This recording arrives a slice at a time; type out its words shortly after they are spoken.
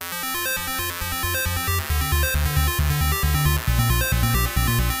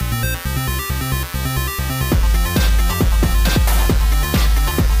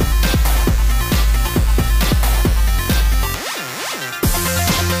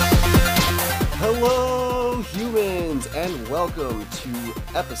welcome to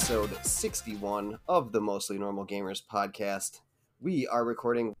episode 61 of the Mostly Normal Gamers podcast. We are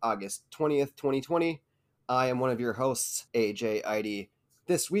recording August 20th, 2020. I am one of your hosts, AJ ID.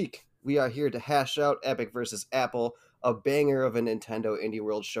 This week, we are here to hash out Epic vs. Apple, a banger of a Nintendo Indie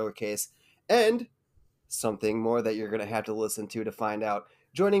World showcase, and something more that you're going to have to listen to find out.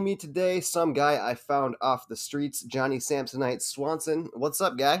 Joining me today, some guy I found off the streets, Johnny Samsonite Swanson. What's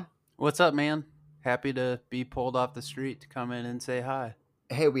up, guy? What's up, man? Happy to be pulled off the street to come in and say hi.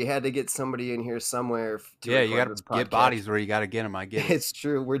 Hey, we had to get somebody in here somewhere to Yeah, you record got this to get podcast. bodies where you got to get them. I get it. It's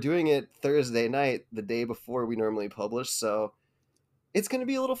true. We're doing it Thursday night, the day before we normally publish, so it's going to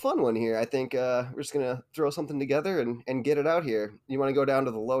be a little fun one here. I think we're just going to throw something together and get it out here. You want to go down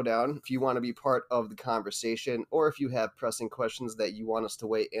to the lowdown if you want to be part of the conversation, or if you have pressing questions that you want us to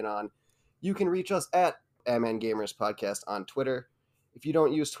weigh in on, you can reach us at MN Gamers Podcast on Twitter. If you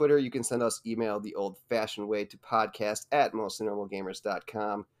don't use Twitter, you can send us email the old-fashioned way to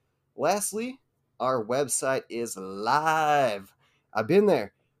podcast@mostlynormalgamers.com. Lastly, our website is live. I've been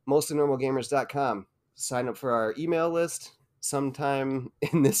there, mostlynormalgamers.com. Sign up for our email list. Sometime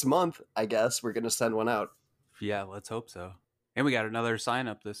in this month, I guess, we're going to send one out. Yeah, let's hope so. And we got another sign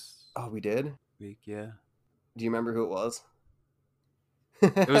up this Oh, we did? week, yeah. Do you remember who it was?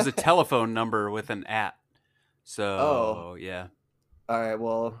 It was a telephone number with an @ So, yeah. All right,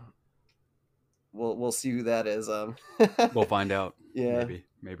 well, we'll see who that is. We'll find out. Yeah.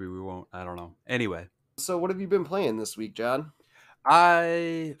 Maybe we won't. I don't know. Anyway. So what have you been playing this week, John?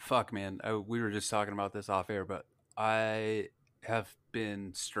 We were just talking about this off air, but I have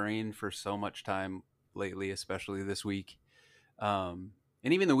been strained for so much time lately, especially this week. And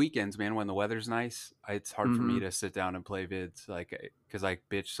even the weekends, man, when the weather's nice, it's hard for me to sit down and play vids, like, because I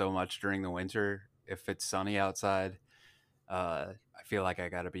bitch so much during the winter. If it's sunny outside, I feel like I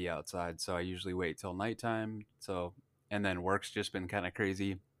got to be outside, so I usually wait till nighttime. So, and then work's just been kind of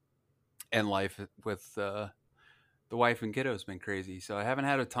crazy, and life with the wife and kiddo's been crazy. So I haven't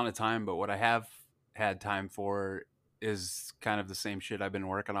had a ton of time, but what I have had time for is kind of the same shit I've been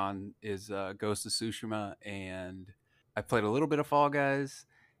working on, is Ghost of Tsushima, and I played a little bit of Fall Guys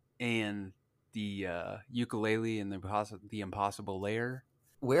and the Yooka-Laylee and the Impossible Lair.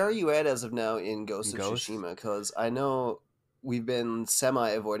 Where are you at as of now in Ghost of Tsushima? Because I know we've been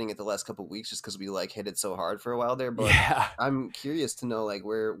semi-avoiding it the last couple of weeks just because we hit it so hard for a while there. But yeah. I'm curious to know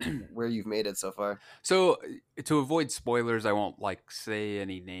where you've made it so far. So to avoid spoilers, I won't say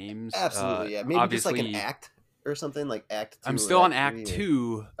any names. Absolutely, yeah. Maybe just an act or something, like Act 2. I'm still on Act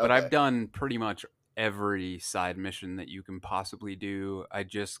 2, but okay. I've done pretty much every side mission that you can possibly do. I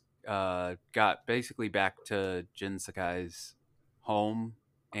just got basically back to Jin Sakai's home,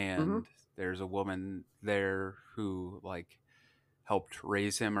 and there's a woman there who helped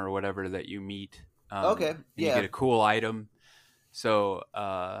raise him or whatever that you meet. Okay, yeah. You get a cool item. So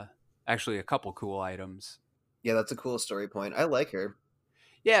actually a couple cool items. Yeah, that's a cool story point. I like her.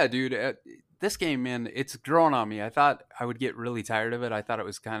 Yeah, dude. This game, man, it's growing on me. I thought I would get really tired of it. I thought it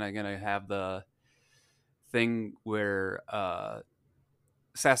was kind of going to have the thing where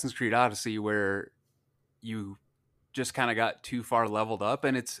Assassin's Creed Odyssey, where you just kind of got too far leveled up.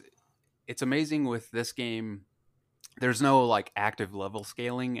 And it's amazing with this game. There's no active level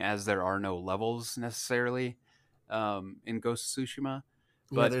scaling, as there are no levels necessarily in Ghost of Tsushima.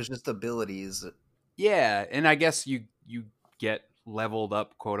 But yeah, there's just abilities. Yeah, and I guess you get leveled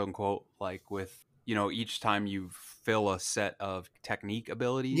up, quote unquote, with each time you fill a set of technique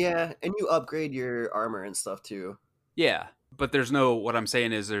abilities. Yeah, and you upgrade your armor and stuff too. Yeah, but there's no, what I'm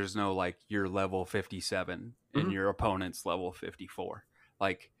saying is there's no you're level 57 and your opponent's level 54.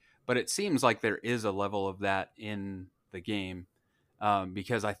 But it seems like there is a level of that in the game,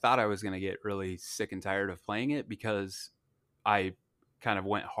 because I thought I was going to get really sick and tired of playing it, because I kind of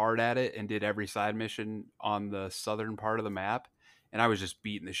went hard at it and did every side mission on the southern part of the map, and I was just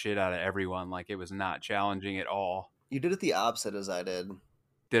beating the shit out of everyone. It was not challenging at all. You did it the opposite as I did.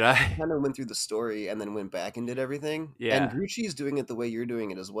 Did I? I kind of went through the story and then went back and did everything. Yeah. And Grucci's doing it the way you're doing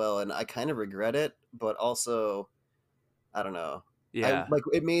it as well, and I kind of regret it, but also, I don't know. Yeah.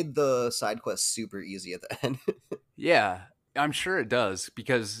 It made the side quest super easy at the end. Yeah, I'm sure it does,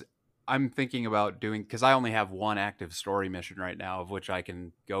 because I'm thinking about doing, because I only have one active story mission right now of which I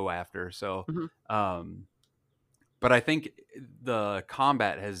can go after. So, but I think the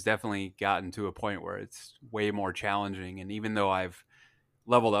combat has definitely gotten to a point where it's way more challenging. And even though I've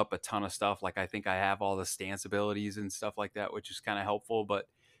leveled up a ton of stuff, I think I have all the stance abilities and stuff like that, which is kind of helpful. But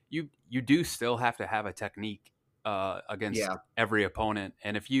you do still have to have a technique against every opponent.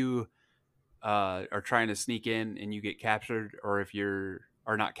 And if you are trying to sneak in and you get captured, or if you're,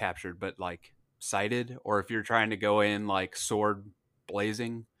 or not captured, but sighted, or if you're trying to go in like sword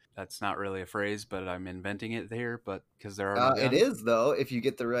blazing. That's not really a phrase, but I'm inventing it here, but because they're already It done. is though if you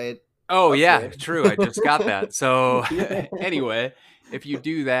get the right Oh yeah, upgrade. true. I just got that. So Yeah. anyway, if you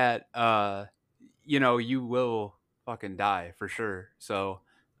do that, you will fucking die for sure. So,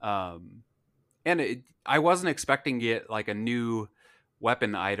 um, I wasn't expecting to get like a new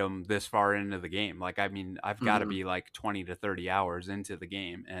weapon item this far into the game. Like, I mean, I've got to Mhm. be like 20 to 30 hours into the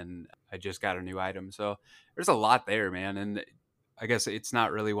game and I just got a new item. So there's a lot there, man. And I guess it's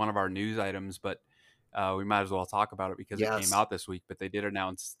not really one of our news items, but we might as well talk about it because it came Yes. out this week. But they did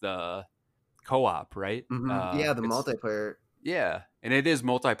announce the co-op, right? Yeah, the It's multiplayer. Yeah, and it is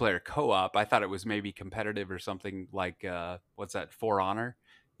multiplayer co-op. I thought it was maybe competitive or something like what's that? For Honor,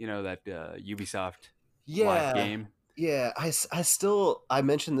 that Ubisoft live Yeah. game. Yeah, I still I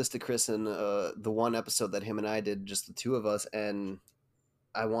mentioned this to Chris in the one episode that him and I did, just the two of us, and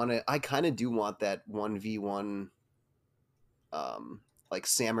I kind of do want that 1v1 like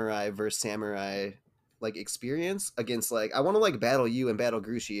samurai versus samurai like experience against, like, I want to like battle you and battle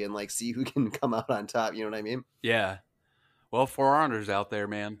Grushi and like see who can come out on top, you know what I mean? Yeah, well, For Honor's out there,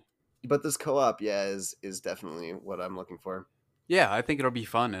 man. But this co-op, yeah, is definitely what I'm looking for. Yeah, I think it'll be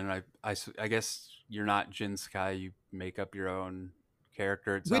fun, and I guess you're not Jin Sakai. You make up your own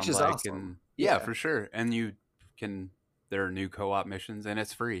character. It Which sounds is like, awesome. and yeah, Yeah. for sure. And you can. There are new co-op missions, and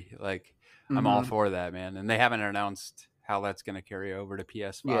it's free. Like, I'm all Mhm. for that, man. And they haven't announced how that's going to carry over to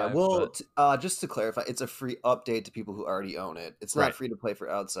Yeah, PS5, well, but just to clarify, it's a free update to people who already own it. It's not right. free to play for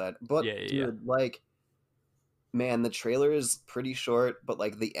outside. But Yeah, yeah, yeah. dude, like, man, the trailer is pretty short, but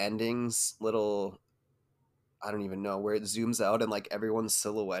like the endings, little, I don't even know, where it zooms out and like everyone's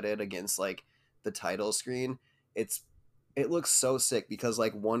silhouetted against like the title screen. It's it looks so sick because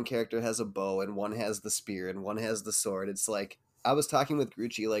like one character has a bow and one has the spear and one has the sword. It's like I was talking with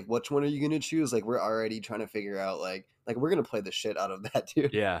Grucci, like, which one are you gonna choose? Like, we're already trying to figure out like we're gonna play the shit out of that,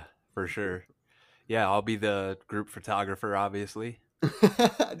 dude. Yeah, for sure. Yeah, I'll be the group photographer, obviously. Dude,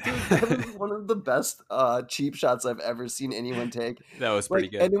 that was one of the best cheap shots I've ever seen anyone take. That was pretty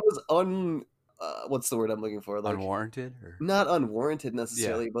Like, good. and it was what's the word I'm looking for? Like, Unwarranted, or not unwarranted yeah.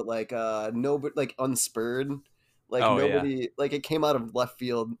 necessarily, but like no, but like unspurred. Like Oh yeah, nobody, like it came out of left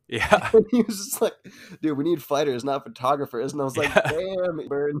field. yeah, And he was just like, dude, we need fighters, not photographers. And I was like, yeah. damn,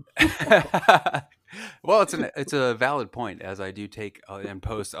 burn. Well, it's a valid point, as I do take and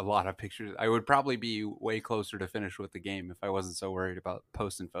post a lot of pictures. I would probably be way closer to finish with the game if I wasn't so worried about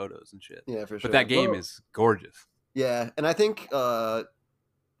posting photos and shit. Yeah, for But sure. that game Well, is gorgeous. yeah, and I think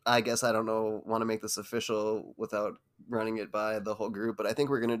I guess I don't know, want to make this official without running it by the whole group, but I think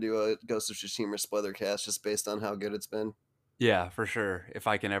we're gonna do a Ghost of Tsushima spoiler cast just based on how good it's been. Yeah, for sure. If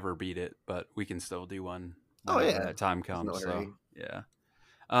I can ever beat it, but we can still do one Oh whenever yeah, that time there's no comes. So hurry. yeah.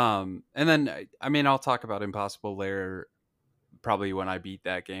 And then I mean, I'll talk about Impossible Lair probably when I beat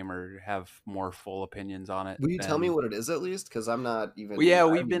that game or have more full opinions on it. Will you tell me Then, what it is at least? Because well, yeah, I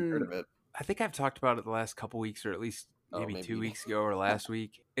we've haven't even heard been. of it. I think I've talked about it the last couple weeks, or at least Oh, maybe two maybe. weeks ago or last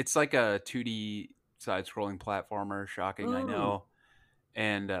week. It's like a 2D side-scrolling platformer. Shocking, I Mm, know,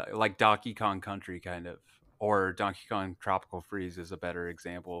 and like Donkey Kong Country, kind of, or Donkey Kong Tropical Freeze is a better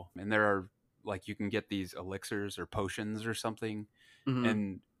example. And there are like you can get these elixirs or potions or something, mm-hmm.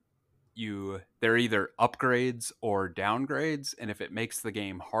 and they're either upgrades or downgrades, and if it makes the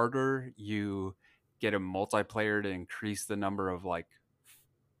game harder, you get a multiplayer to increase the number of like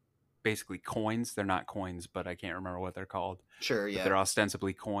basically coins. They're not coins, but I can't remember what they're called, Sure, but yeah. they're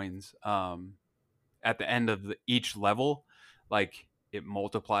ostensibly coins. At the end of each level, like it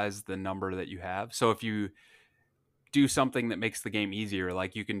multiplies the number that you have. So if you do something that makes the game easier,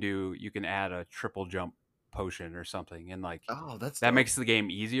 like you can add a triple jump potion or something, and like Oh, that's that dope. makes the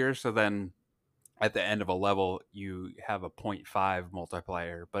game easier. So then at the end of a level, you have a zero point 0.5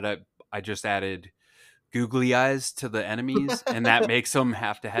 multiplier. But I just added googly eyes to the enemies, and that makes them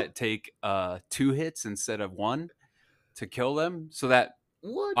have to take 2 hits instead of one to kill them. So that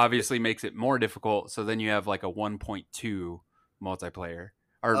What? obviously makes it more difficult. So then you have like a 1.2 multiplayer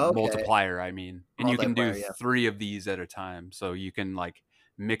or Okay, multiplier, I mean, and you can do multiplayer, yeah. 3 of these at a time. So you can like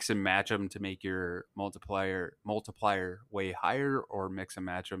mix and match them to make your multiplier way higher, or mix and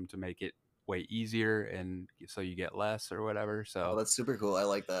match them to make it way easier, and so you get less or whatever. Oh, So that's super cool. I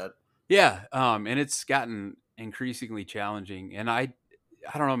like that. yeah, and it's gotten increasingly challenging, and I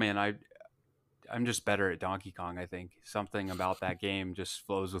don't know, man. I'm just better at Donkey Kong. I think something about that game just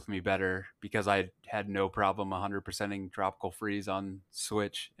flows with me better because I had no problem 100%ing Tropical Freeze on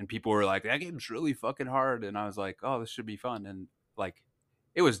Switch, and people were like, "That game's really fucking hard," and I was like, "Oh, this should be fun." And like,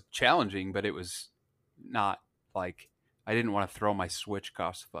 it was challenging, but it was not like I didn't want to throw my Switch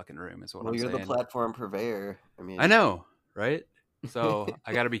across the fucking room. Is what Well, I'm you're the saying. platform purveyor. I I mean, know, right? So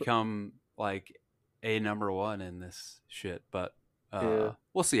I got to become like a number one in this shit. But yeah.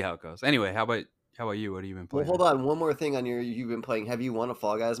 we'll see how it goes. Anyway, how about you? What have you been Well, playing? hold on. One more thing on your you've been playing. Have you won a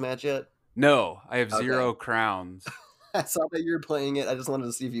Fall Guys match yet? No, I have Okay. 0 crowns. I saw that you were playing it. I just wanted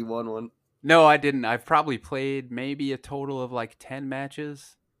to see if you won one. No, I didn't. I've probably played maybe a total of like 10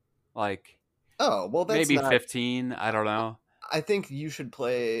 matches, like Oh, well, that's maybe not. 15. I don't know. I think you should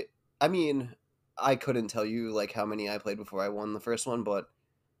play. I mean, I couldn't tell you like how many I played before I won the first one, but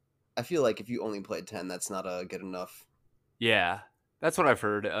I feel like if you only played 10, that's not a good enough. Yeah, that's what I've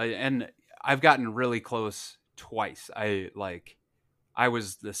heard. And I've gotten really close twice. I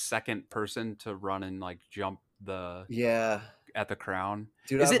was the second person to run and like jump the Yeah, at the crown.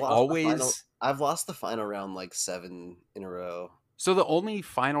 dude, Is I've it lost the final. always I've lost the final round like 7 in a row. so the only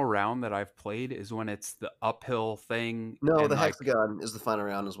final round that I've played is when it's the uphill thing No, and the like hexagon is the final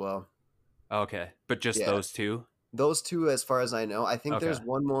round as well. okay, but just Yeah, those two? those two, as far as I know. I think Okay. there's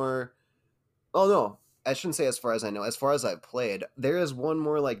one more. Oh no, I shouldn't say as far as I know. As far as I've played, there is one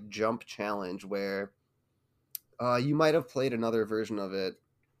more like jump challenge where you might have played another version of it,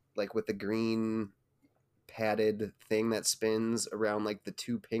 like with the green padded thing that spins around like the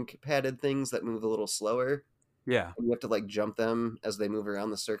two pink padded things that move a little slower, Yeah. and you have to like jump them as they move around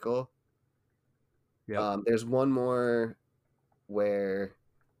the circle. Yep. There's one more where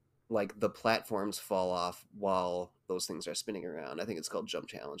like the platforms fall off while those things are spinning around. I think it's called Jump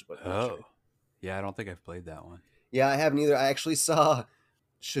Challenge, but I'm not sure. Oh. Yeah, I don't think I've played that one. Yeah, I haven't either. I actually saw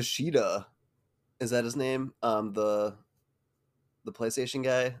Shishida. Is that his name? The PlayStation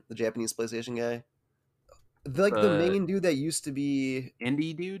guy, the Japanese PlayStation guy, like the The main dude that used to be.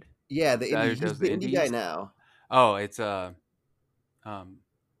 indie dude? Yeah, the Guy indie. who He's does the the indie guy indies? now. Oh, it's um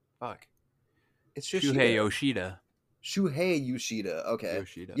fuck. It's Shuhei Shishida. Yoshida. Shuhei Yoshida. Okay.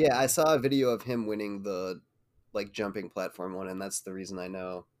 Yoshida. Yeah, I Yeah. saw a video of him winning the like jumping platform one, and that's the reason I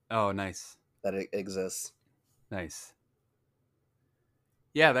know Oh, nice. that it exists. Nice.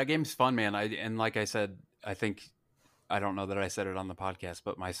 Yeah, that game's fun, man. And like I said, I think I don't know that I said it on the podcast,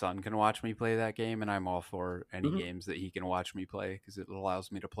 but my son can watch me play that game, and I'm all for any Hmm. games that he can watch me play because it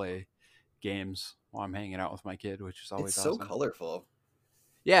allows me to play games while I'm hanging out with my kid, which is It's always so awesome. colorful.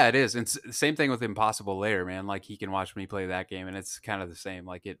 Yeah, it is. And same thing with Impossible Lair, man. Like he can watch me play that game, and it's kind of the same.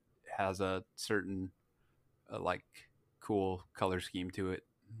 Like it has a certain like cool color scheme to it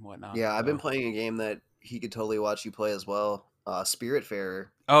and whatnot. Yeah, I've been So, playing a game that he could totally watch you play as well. Spiritfarer.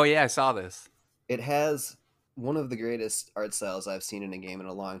 oh yeah, I saw this. It has one of the greatest art styles I've seen in a game in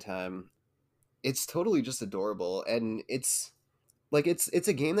a long time. It's totally just adorable, and it's like it's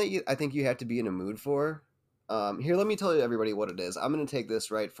a game that I think you have to be in a mood for. Here, let me tell you everybody what it is. I'm going to take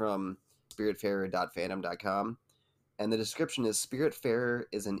this right from spiritfarer.fandom.com, and the description is: Spiritfarer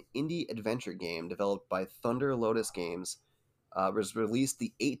is an indie adventure game developed by Thunder Lotus Games. Was released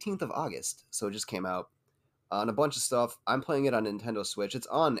the 18th of August, so it just came out on a bunch of stuff. I'm playing it on Nintendo Switch. It's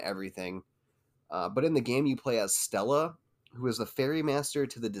on everything. But in the game, you play as Stella, who is the fairy master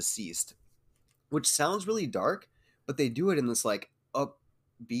to the deceased, which sounds really dark, but they do it in this like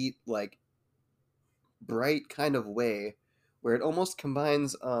upbeat, like bright kind of way, where it almost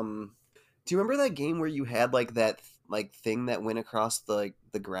combines. Do you remember that game where you had like that like thing that went across the like,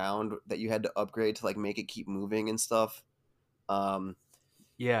 the ground that you had to upgrade to like make it keep moving and stuff? Um,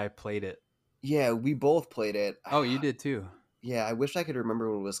 Yeah, I played it. yeah, we both played it. Oh, you did too. Yeah, I wish I could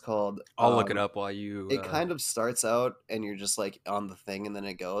remember what it was called. I'll look it up while you. It kind of starts out and you're just like on the thing and then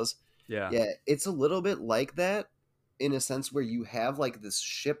it goes. Yeah. Yeah, it's a little bit like that in a sense where you have like this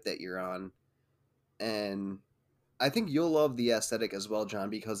ship that you're on, and I think you'll love the aesthetic as well, John,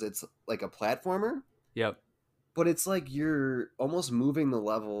 because it's like a platformer, Yep. but it's like you're almost moving the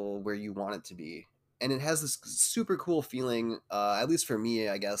level where you want it to be. And it has this super cool feeling, at least for me,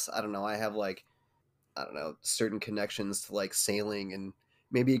 I guess. I don't know. I have like, I don't know, certain connections to like sailing, and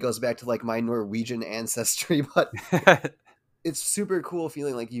maybe it goes back to like my Norwegian ancestry, but it's super cool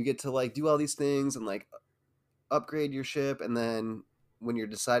feeling like you get to like do all these things and like upgrade your ship, and then when you're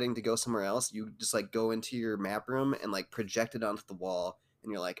deciding to go somewhere else, you just like go into your map room and like project it onto the wall,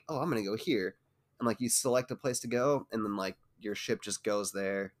 and you're like, oh, I'm gonna go here, and like you select a place to go, and then like your ship just goes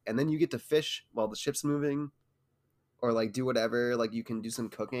there, and then you get to fish while the ship's moving, or like do whatever, like you can do some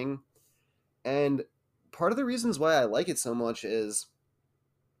cooking. And part of the reasons why I like it so much is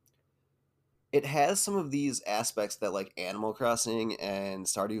it has some of these aspects that like Animal Crossing and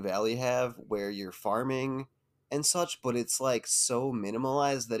Stardew Valley have, where you're farming and such, but it's like so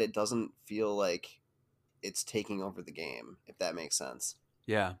minimalized that it doesn't feel like it's taking over the game, if that makes sense.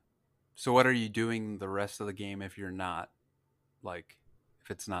 Yeah. So what are you doing the rest of the game if you're not like if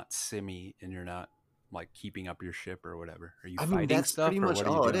it's not simmy and you're not like keeping up your ship or whatever? Are you I mean, fighting that's pretty stuff or much what are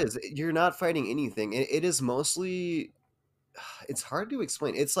you all it doing? is. You're not fighting anything. It is mostly. It's hard to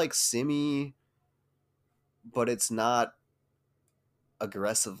explain. It's like simmy, but it's not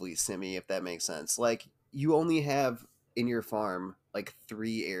aggressively simmy, if that makes sense. Like, you only have in your farm like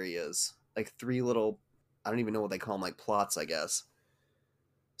three areas, like three little, I don't even know what they call them, like plots, I guess.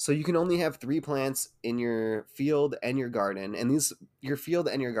 So you can only have three plants in your field and your garden, and these your field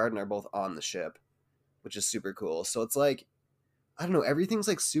and your garden are both on the ship, which is super cool. So it's like, I don't know, everything's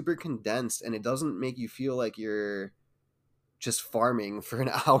like super condensed, and it doesn't make you feel like you're just farming for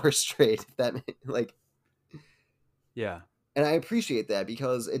an hour straight. If that like, Yeah. and I appreciate that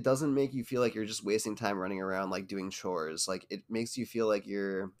because it doesn't make you feel like you're just wasting time running around like doing chores. Like, it makes you feel like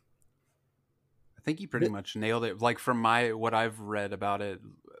you're. I think you pretty much nailed it. Like from my what I've read about it,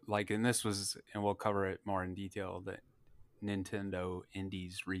 like and this was and we'll cover it more in detail, the Nintendo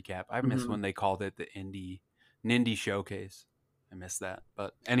Indies recap. I miss Mhm. when they called it the Nindy Showcase. I miss that.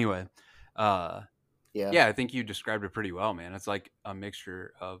 But anyway, uh Yeah. yeah, I think you described it pretty well, man. It's like a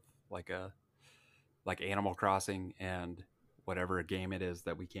mixture of like a like Animal Crossing and whatever game it is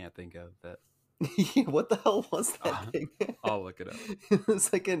that we can't think of that What the hell was that uh, thing? I'll look it up.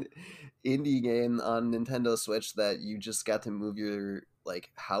 It's like an indie game on Nintendo Switch that you just got to move your like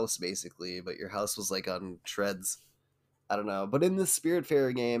house basically, but your house was like on treads. I don't know. But in the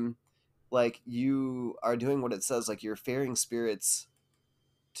Spiritfarer game, like, you are doing what it says, like you're ferrying spirits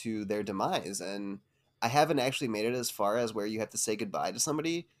to their demise, and I haven't actually made it as far as where you have to say goodbye to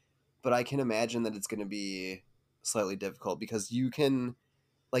somebody, but I can imagine that it's going to be slightly difficult because you can,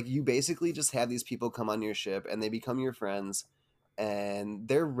 like, you basically just have these people come on your ship and they become your friends, and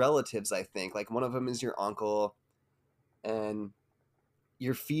they're relatives, I think. Like, one of them is your uncle, and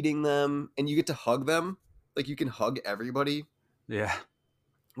you're feeding them and you get to hug them. Like, you can hug everybody, Yeah.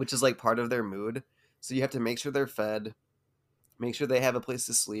 which is like part of their mood. So you have to make sure they're fed, make sure they have a place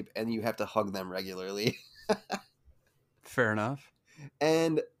to sleep, and you have to hug them regularly. Fair enough.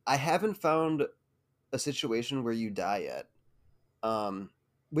 And I haven't found a situation where you die yet. Um,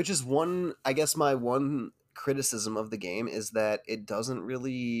 which is one, I guess, my one criticism of the game is that it doesn't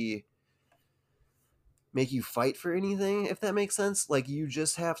really make you fight for anything, if that makes sense. Like, you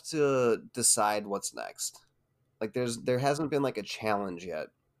just have to decide what's next. Like, there hasn't been like a challenge yet.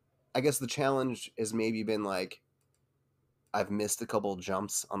 I guess the challenge has maybe been like, I've missed a couple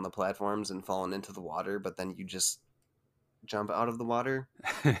jumps on the platforms and fallen into the water, but then you just jump out of the water.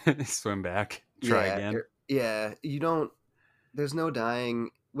 Swim back. Try Yeah, again. yeah, you don't. There's no dying,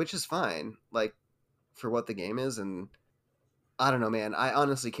 which is fine. Like, for what the game is, and I don't know, man. I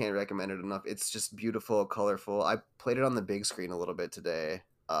honestly can't recommend it enough. It's just beautiful, colorful. I played it on the big screen a little bit today.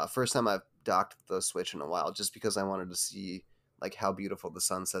 First time I've docked the Switch in a while, just because I wanted to see like how beautiful the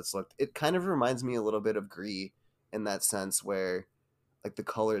sunsets looked. It kind of reminds me a little bit of Gree in that sense, where like the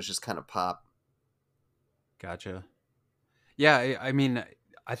colors just kind of pop. Gotcha. Yeah, I mean,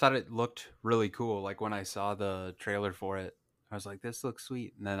 I thought it looked really cool. Like when I saw the trailer for it, I was like, "This looks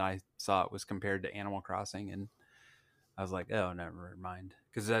sweet." And then I saw it was compared to Animal Crossing, and I was like, "Oh, never mind,"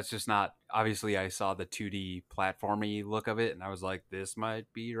 because that's just not. Obviously, I saw the 2D platformy look of it, and I was like, "This might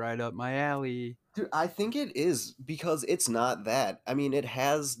be right up my alley." Dude, I think it is because it's not that. I mean, it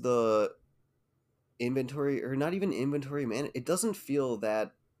has the inventory, or not even inventory, man. It doesn't feel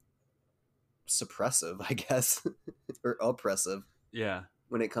that suppressive, I guess, or oppressive Yeah,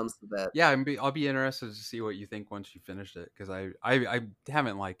 when it comes to that. yeah. I'll be interested to see what you think once you finished it, because I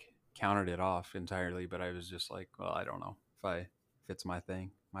haven't like counted it off entirely, but I was just like, well, I don't know if it's my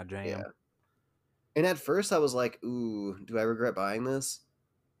thing, my jam. Yeah. And at first I was like, ooh, do I regret buying this?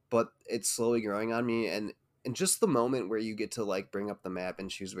 But it's slowly growing on me, and just the moment where you get to like bring up the map and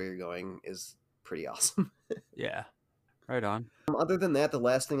choose where you're going is pretty awesome. Yeah, right on. Other than that, the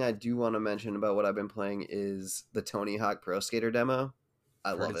last thing I do want to mention about what I've been playing is the Tony Hawk Pro Skater demo.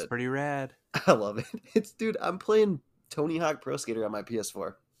 I Heard love it's it. pretty rad. I love it. It's, dude, I'm playing Tony Hawk Pro Skater on my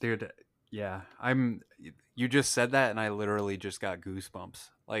PS4. Dude, yeah. You just said that and I literally just got goosebumps.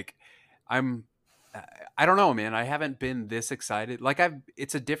 Like I'm I don't know, man. I haven't been this excited. Like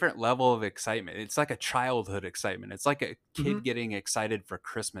it's a different level of excitement. It's like a childhood excitement. It's like a Hmm. kid getting excited for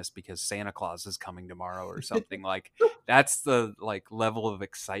Christmas because Santa Claus is coming tomorrow or something. Like that's the like level of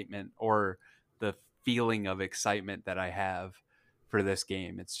excitement or the feeling of excitement that I have for this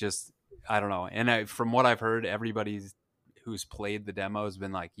game. It's just I don't know. And from what I've heard, everybody's who's played the demo has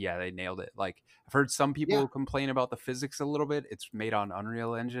been like, yeah, they nailed it. Like I've heard some Yeah. people complain about the physics a little bit. It's made on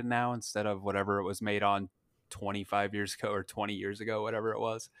Unreal Engine now instead of whatever it was made on 25 years ago or 20 years ago, whatever it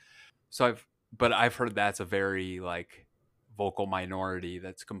was. But I've heard that's a very like vocal minority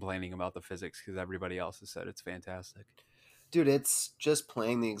that's complaining about the physics because everybody else has said it's fantastic. Dude, it's just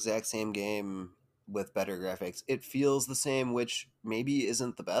playing the exact same game with better graphics. It feels the same, which maybe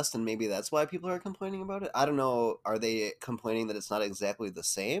isn't the best, and maybe that's why people are complaining about it. I don't know. Are they complaining that it's not exactly the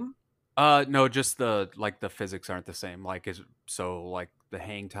same? No, just the physics aren't the same. Like is so like the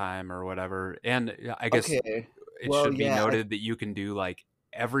hang time or whatever. And I guess Okay. it Well, should be yeah. noted that you can do like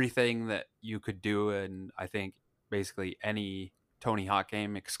everything that you could do in I think basically any Tony Hawk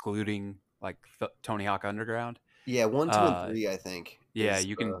game, excluding like Tony Hawk Underground. Yeah, 1, 2, and Uh, 3, I think, yeah, is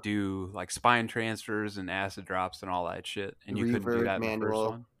you can the do like spine transfers and acid drops and all that shit, and you couldn't do revert that in the first manual.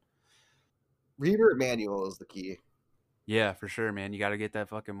 one. Revert manual is the key. Yeah, for sure, man. You got to get that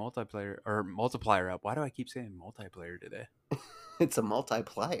fucking multiplayer or multiplier up. Why do I keep saying multiplayer today? It's a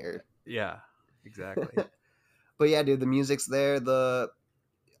multiplier. Yeah, exactly. But yeah, dude, the music's there.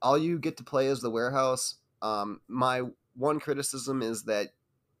 All you get to play is the warehouse. My one criticism is that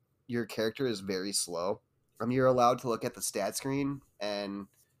your character is very slow. You're allowed to look at the stat screen, and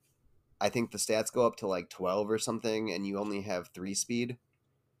I think the stats go up to like 12 or something, and you only have 3 speed.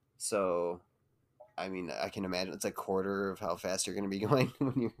 So, I mean, I can imagine it's a quarter of how fast you're going to be going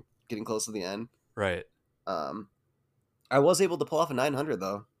when you're getting close to the end. Right. Um, I was able to pull off a 900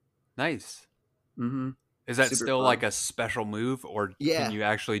 though. Nice. Mm-hmm. Is that Super still like fun. a special move, or can Yeah, you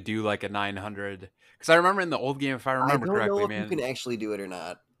actually do like a 900? Because I remember in the old game, if I I remember don't know correctly, if you can man, actually do it or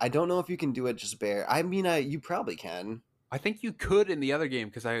not. I don't know if you can do it just bare. I mean, you probably can. I think you could in the other game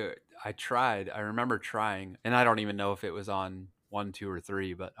because I tried. I remember trying, and I don't even know if it was on 1, 2, or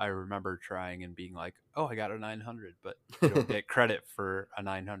 3, but I remember trying and being like, "Oh, I got a 900," but you don't get credit for a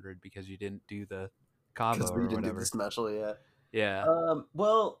 900 because you didn't do the combo Because we or didn't do the whatever. special yet. Yeah,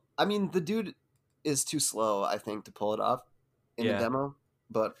 Well, I mean, the dude is too slow, I think, to pull it off in the yeah. demo.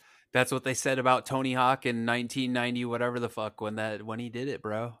 But That's what they said about Tony Hawk in 1990, whatever the fuck, when he did it,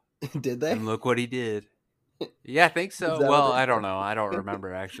 bro. did they? And look what he did. Yeah, I think Is so. that what Well, they I don't said? know. I don't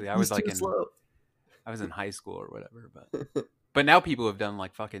remember actually. He's too slow. I was in high school or whatever, but now people have done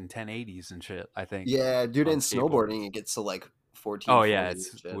like fucking 1080s and shit, I think, Yeah, dude, in on skateboards. snowboarding, it gets to like Oh yeah, 1440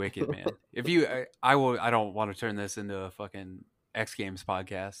 it's and shit. wicked, man. If you I will I don't want to turn this into a fucking X Games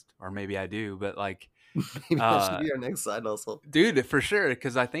podcast, or maybe I do, but like Maybe that should uh be our next side hustle. dude, for sure,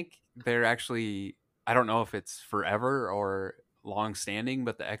 cuz I think they're actually I don't know if it's forever or long standing,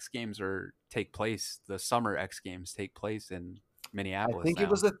 but the X Games are take place, the summer X Games take place in I Minneapolis think it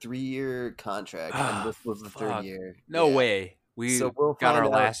was now. a 3-year contract, and Ah, this was the third fuck. year. No Yeah. way. So We we'll got find our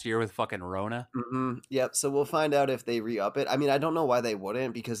out. last year with fucking Rona. Yep. So we'll find out if they re-up it. I mean, I don't know why they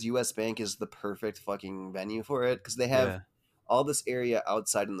wouldn't, because US Bank is the perfect fucking venue for it, because they have Yeah. all this area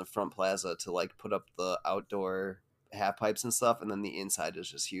outside in the front plaza to like put up the outdoor half pipes and stuff, and then the inside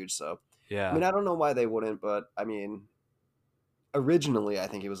is just huge. So, I Yeah. mean, I don't know why they wouldn't, but I mean, originally I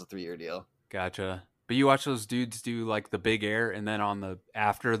think it was a 3-year deal. Gotcha. But you watch those dudes do like the big air, and then on the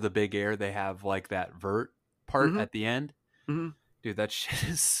after the big air, they have like that vert part Mm-hmm. at the end. Mm-hmm. Dude, that shit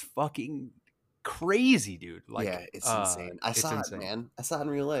is fucking crazy, dude. Like, Yeah, it's insane. I it's saw it, insane. man. I saw it in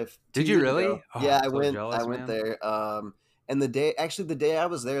real life two Did you years ago. really? Oh, Yeah, I'm I so went. I jealous, went man. there. And the day I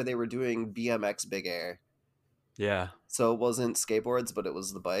was there, they were doing BMX Big Air. Yeah, So it wasn't skateboards, but it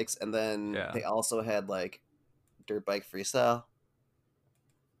was the bikes. And then yeah, they also had like dirt bike freestyle.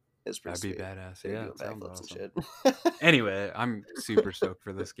 It's pretty that'd be sweet. badass. They were Yeah, doing it sounds backflips and awesome. shit. Anyway, I'm super stoked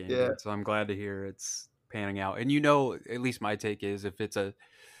for this game, Yeah. dude. So I'm glad to hear it's panning out. And you know, at least my take is if it's a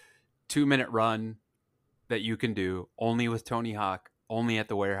 2-minute run that you can do only with Tony Hawk, only at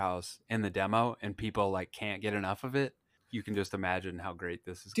the warehouse in the demo, and people like can't get enough of it, you can just imagine how great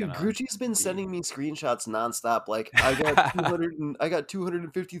this is Dude, gonna Gucci's been be. sending me screenshots nonstop. Like, I got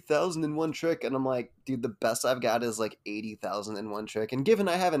 250,000 in one trick, and I'm like, dude, the best I've got is like 80,000 in one trick. And given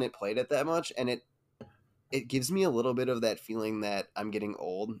I haven't played it that much, and it gives me a little bit of that feeling that I'm getting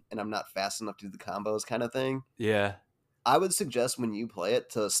old and I'm not fast enough to do the combos kind of thing. Yeah, I would suggest when you play it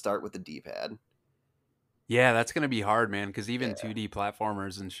to start with the D-pad. yeah, that's gonna be hard, man. Because even Yeah. 2D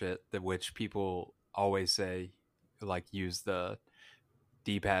platformers and shit, that which people always say, like use the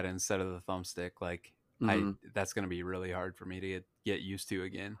D-pad instead of the thumbstick. Like Mhm. that's gonna be really hard for me to get used to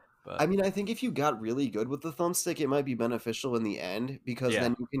again. I But mean, I think if you got really good with the thumbstick, it might be beneficial in the end, because yeah,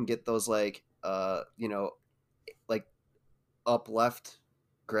 then you can get those like like up left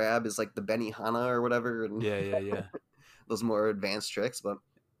grab is like the Benihana or whatever, and yeah, yeah, yeah. those more advanced tricks. But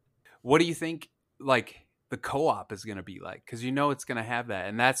What do you think like the co-op is going to be like? Cuz you know it's going to have that,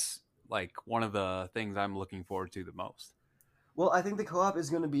 and that's like one of the things I'm looking forward to the most. well, I think the co-op is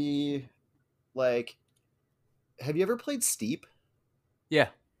going to be like, have you ever played Steep? Yeah.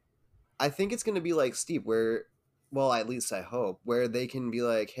 I think it's going to be like Steep, where, well, at least I hope, where they can be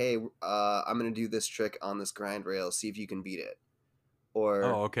like, hey, I'm going to do this trick on this grind rail, see if you can beat it. Or,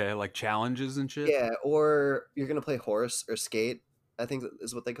 Oh, okay, like challenges and shit. yeah, or you're going to play horse or skate, I think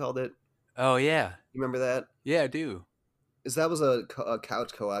is what they called it. Oh yeah, You remember that? yeah, I do. Is that was a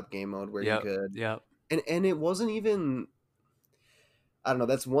couch co-op game mode where you Yep, could, yep. and it wasn't even, I don't know,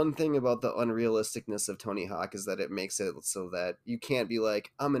 that's one thing about the unrealisticness of Tony Hawk is that it makes it so that you can't be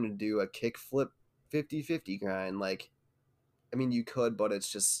like, I'm going to do a kickflip 50-50 grind. Like, I mean, you could, but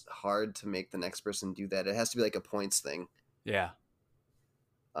it's just hard to make the next person do that. It has to be like a points thing, Yeah,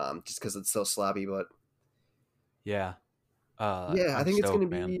 just because it's so sloppy. But yeah. yeah, I'm stoked,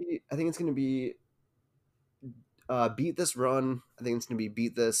 man. I think it's gonna be beat this run. I think it's gonna be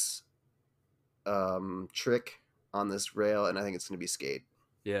beat this trick on this rail, and I think it's gonna be skate.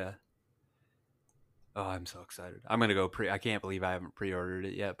 Yeah. Oh, I'm so excited. I'm gonna go I can't believe I haven't pre-ordered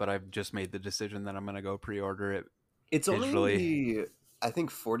it yet, but I've just made the decision that I'm gonna go pre-order it It's only gonna digitally. be, I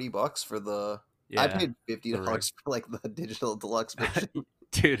think, $40 for the. I Yeah, paid fifty the rig. dollars for like the digital deluxe version.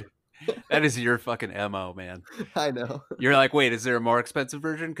 Dude, that is your fucking MO, man. I know. You're like, wait, is there a more expensive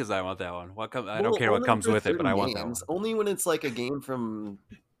version? Because I want that one. I don't Well, care what only comes for with it, but certain I want that games. one. Only when it's like a game from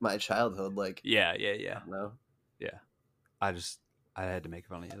my childhood. Like, Yeah, I yeah. don't know. Yeah. I had to make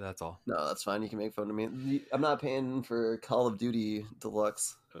fun of you. That's all. No, that's fine. You can make fun of me. I'm not paying for Call of Duty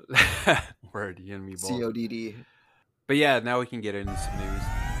Deluxe. Word, you and me both. CODD. But yeah, now we can get into some news.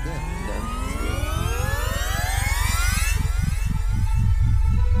 Yeah, done. Let's do it.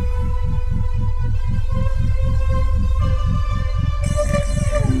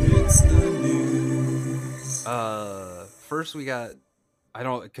 It's the news. First we got I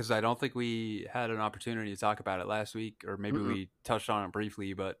don't think we had an opportunity to talk about it last week, or maybe Mm-mm. we touched on it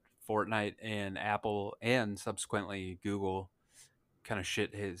briefly, but Fortnite and Apple and subsequently Google kind of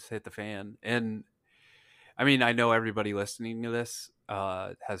shit has hit the fan. And I mean, I know everybody listening to this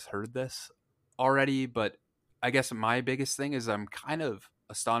has heard this already, but I guess my biggest thing is I'm kind of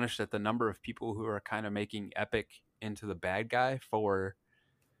astonished at the number of people who are kind of making Epic into the bad guy for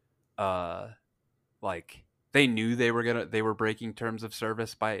uh like they knew they were breaking terms of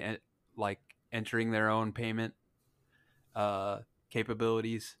service by like entering their own payment uh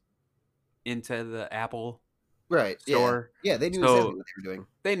capabilities into the Apple Right. Yeah. store. Yeah. They knew exactly So what they were doing.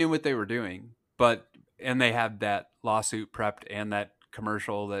 they knew what they were doing, but and they had that lawsuit prepped and that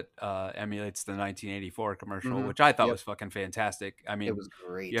commercial that emulates the 1984 commercial, Mm-hmm. which I thought Yep. was fucking fantastic. I It mean, was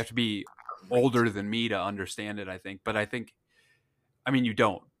you have great. to be Great. older than me to understand it, I think, but I mean, you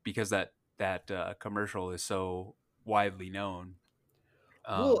don't, because that commercial is so widely known.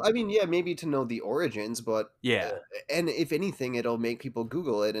 Well, I mean, yeah, maybe to know the origins, but Yeah, and if anything, it'll make people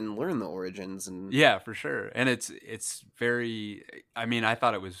Google it and learn the origins. And yeah, for sure. And it's very. I mean, I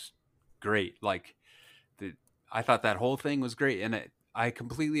thought it was great. Like the, I thought that whole thing was great, and I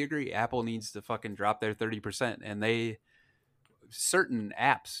completely agree. Apple needs to fucking drop their 30%, and they certain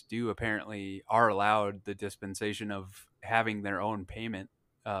apps do apparently are allowed the dispensation of having their own payment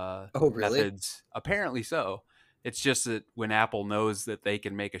oh, really? methods. Apparently so. It's just that when Apple knows that they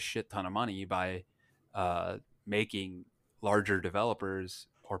can make a shit ton of money by making larger developers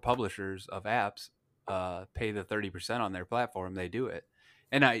or publishers of apps pay the 30% on their platform, they do it.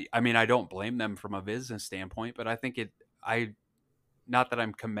 And I mean, I don't blame them from a business standpoint, but I think I, not that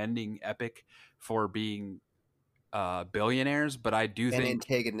I'm commending Epic for being billionaires, but I do And think,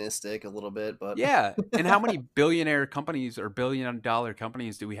 antagonistic a little bit, but yeah. And how many billionaire companies or $1 billion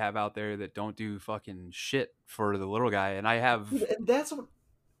companies do we have out there that don't do fucking shit for the little guy? And I have Dude, and that's what.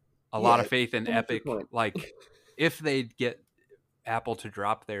 a lot Yeah, of faith in I get your Epic. point. Like, if they get Apple to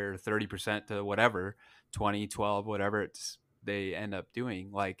drop their 30% to whatever, 20, 12, whatever they end up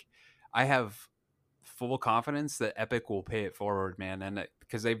doing, like, I have full confidence that Epic will pay it forward, man. And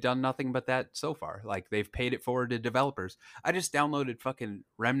because they've done nothing but that so far. Like, they've paid it forward to developers. I just downloaded fucking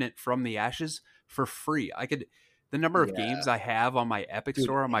Remnant from the Ashes for free. The number of Yeah, games I have on my Epic dude,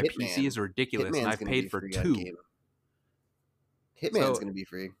 store on my PC Hitman. is ridiculous, and Hitman's I've gonna be paid for free on 2. game. Hitman's So gonna be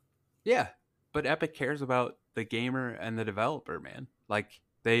free. yeah, but Epic cares about the gamer and the developer, man. Like,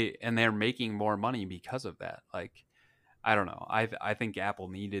 they're making more money because of that. Like, I don't know. I think Apple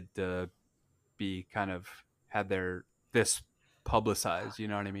needed to be kind of had this publicized. You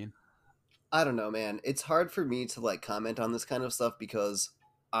know what I mean? I don't know, man. It's hard for me to like comment on this kind of stuff because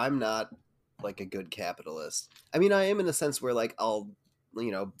I'm not like a good capitalist. I mean, I am in a sense where like I'll,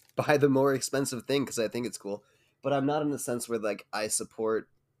 buy the more expensive thing because I think it's cool, but I'm not in the sense where like I support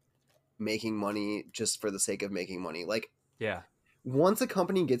making money just for the sake of making money. Like Yeah, once a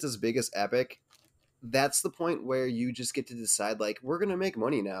company gets as big as Epic, that's the point where you just get to decide, like, we're gonna make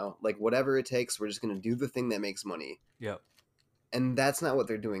money now, like whatever it takes, we're just gonna do the thing that makes money. Yep. And that's not what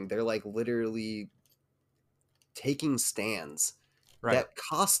they're doing. They're like literally taking stands Right. that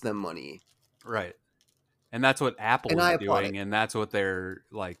cost them money. Right. And that's what Apple And I is applaud doing, it. and that's what they're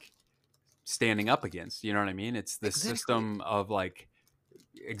like standing up against. You know what I mean? It's this Exactly. system of like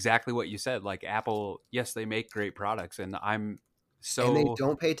exactly what you said. Like Apple, yes, they make great products, and I'm And they so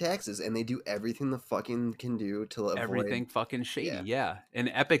don't pay taxes, and they do everything the fucking can do to avoid everything fucking shady. Yeah. Yeah. And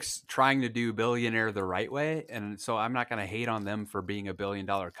Epic's trying to do billionaire the right way, and so I'm not going to hate on them for being a $1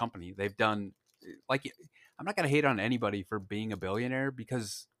 billion company. They've done like I'm not going to hate on anybody for being a billionaire,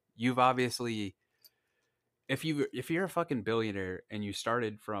 because you've obviously if you're a fucking billionaire and you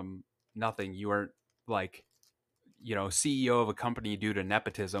started from nothing, you aren't like, you know, CEO of a company due to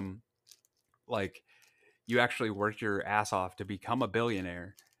nepotism. Like, you actually worked your ass off to become a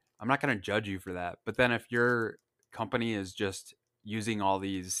billionaire. I'm not going to judge you for that. But then if your company is just using all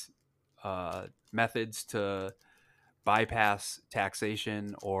these methods to bypass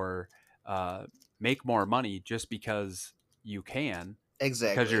taxation or make more money just because you can, because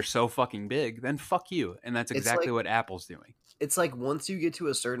Exactly. you're so fucking big, then fuck you. And that's It's exactly like what Apple's doing. it's like once you get to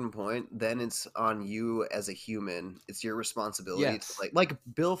a certain point, then it's on you as a human. It's your responsibility to Yes. like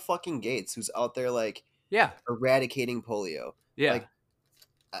Bill fucking Gates, who's out there like Yeah. eradicating polio. Yeah. Like,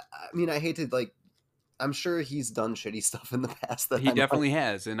 I mean, I hate to like. I'm sure he's done shitty stuff in the past. That He I'm definitely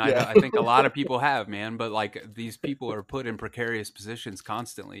has, and Yeah. I think a lot of people have, man. But like, these people are put in precarious positions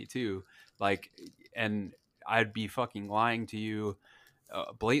constantly too. Like, and I'd be fucking lying to you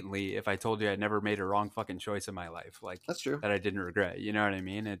blatantly if I told you I'd never made a wrong fucking choice in my life, like That's true. that I didn't regret. You know what I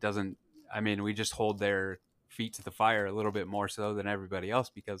mean? It doesn't. I mean, we just hold their feet to the fire a little bit more so than everybody else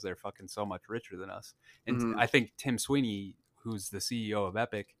because they're fucking so much richer than us. And Mhm. I think Tim Sweeney, who's the CEO of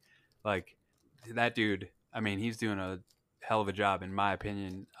Epic, like that dude. I mean, he's doing a hell of a job, in my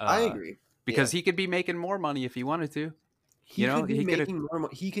opinion. I agree. Because Yeah. he could be making more money if he wanted to, He you know, could be he could, making more.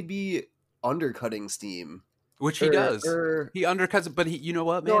 He could be undercutting Steam. which he does. Or He undercuts it, but he, you know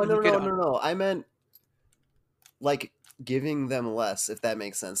what, no, man? no, He could, no, no, no. I meant like giving them less, if that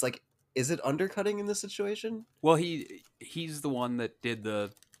makes sense. Like, is it undercutting in this situation? well, he's the one that did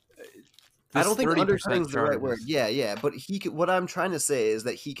the. I don't think 30% undercutting is the right word. charges. Yeah, but he could. What I'm trying to say is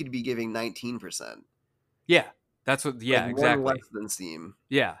that he could be giving 19%. Yeah, that's what. Yeah, Like exactly. one less than Steam.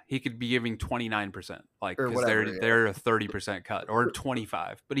 Yeah, he could be giving 29%, like Or because whatever, they're a 30% cut or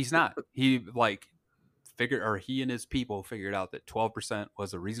 25, but he's not. He like figured, or he and his people figured out that 12%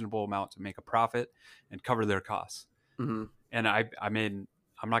 was a reasonable amount to make a profit and cover their costs. Mhm. And I mean,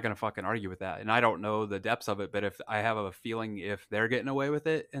 I'm not going to fucking argue with that. And I don't know the depths of it, but if I have a feeling if they're getting away with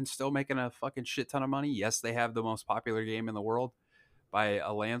it and still making a fucking shit ton of money, yes, they have the most popular game in the world by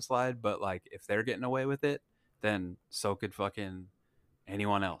a landslide. But like, if they're getting away with it, then so could fucking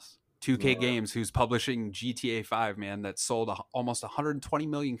anyone else. 2K Yeah. Games, who's publishing GTA 5, man, that sold almost 120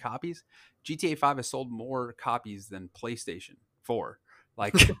 million copies. GTA 5 has sold more copies than PlayStation 4.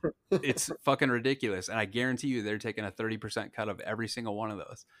 Like, it's fucking ridiculous. And I guarantee you they're taking a 30% cut of every single one of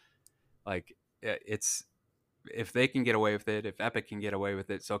those. Like, it's, if they can get away with it, if Epic can get away with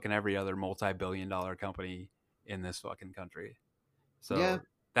it, so can every other multi-billion-dollar company in this fucking country. So Yeah.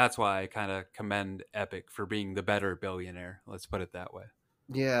 that's why I kind of commend Epic for being the better billionaire. Let's put it that way.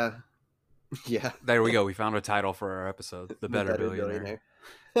 Yeah. Yeah. There we go. We found a title for our episode, The Better Billionaire.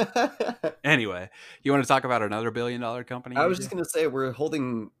 Anyway, you want to talk about another $1 billion company? I was just going to say, we're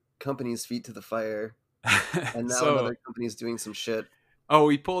holding companies' feet to the fire, and now So, another company's doing some shit. oh,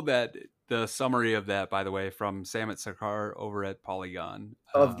 we pulled the summary of that, by the way, from Samit Sarkar over at Polygon.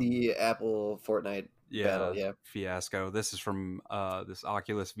 Of the Apple Fortnite battle, yeah. Fiasco. This is from this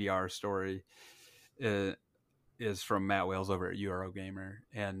Oculus VR story. Is from Matt Wales over at Eurogamer,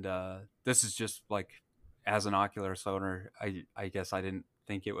 and this is just like, as an Oculus owner, I guess I didn't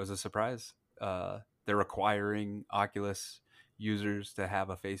think it was a surprise. They're requiring Oculus users to have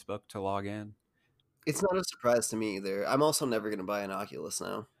a Facebook to log in. It's not a surprise to me either. I'm also never going to buy an Oculus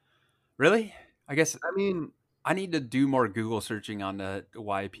now. Really? I guess I mean, I need to do more Google searching on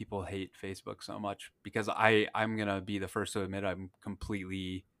why people hate Facebook so much, because I'm going to be the first to admit I'm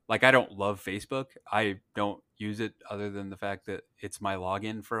completely, like, I don't love Facebook. I don't use it other than the fact that it's my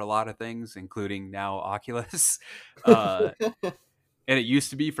login for a lot of things, including now Oculus. And it used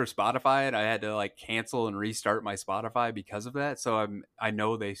to be for Spotify, and I had to like cancel and restart my Spotify because of that. So I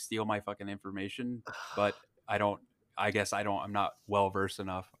know they steal my fucking information, but I'm not well versed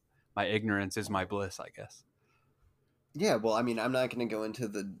enough. My ignorance is my bliss, I guess. yeah, well, I mean, I'm not going to go into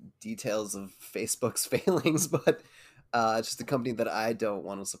the details of Facebook's failings, but it's just a company that I don't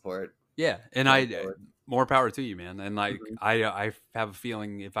want to support. Yeah, and going forward. more power to you, man. And like Mhm. I have a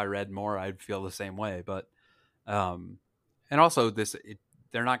feeling if I read more, I'd feel the same way. But and also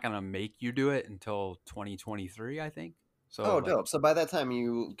they're not gonna make you do it until 2023, I think. So Oh, like dope. So by that time,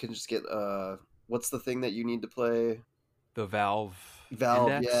 you can just get what's the thing that you need to play? the Valve Valve,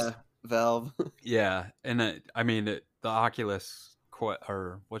 Index. yeah, Valve. Yeah, and I mean the Oculus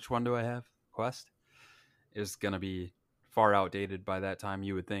or which one do I have? Quest is gonna be far outdated by that time,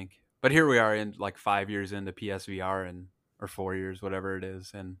 you would think. But here we are in like 5 years into PSVR and or 4 years, whatever it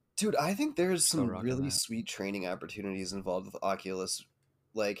is, and Dude, I think there's still some rocking really that. sweet training opportunities involved with Oculus.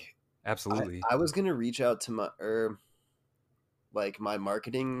 Like, I Absolutely. I was gonna reach out to my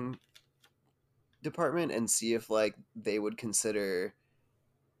marketing department and see if like they would consider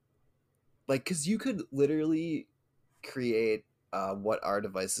like because you could literally create what our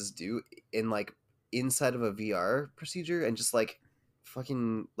devices do in like inside of a VR procedure and just like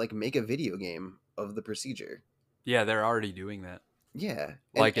fucking like make a video game of the procedure. Yeah, they're already doing that. Yeah,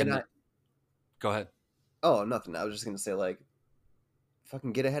 and Like and in I go ahead. oh nothing. I was just gonna say like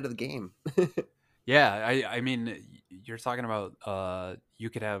fucking get ahead of the game. Yeah, I mean you're talking about you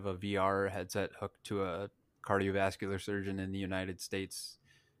could have a VR headset hooked to a cardiovascular surgeon in the United States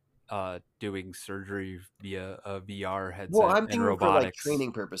doing surgery via a VR Well, headset I'm and thinking for like robotics.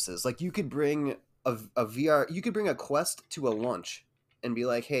 training purposes. Like you could bring a VR, you could bring a Quest to a lunch and be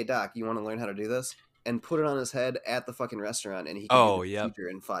like, "Hey, doc, you want to learn how to do this?" And put it on his head at the fucking restaurant, and he can do the Oh, yep. procedure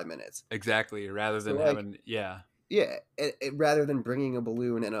in 5 minutes. Exactly. Rather So than like, having yeah. yeah, rather than bringing a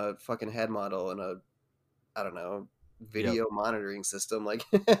balloon and a fucking head model and a I don't know Yep. video monitoring system, like,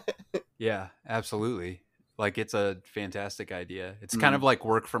 Yeah, absolutely. Like it's a fantastic idea. It's kind mm, of like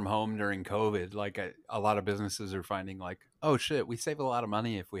work from home during COVID. Like a lot of businesses are finding like, oh shit, we save a lot of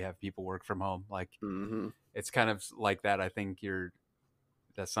money if we have people work from home. Like mm-hmm. it's kind of like that. I think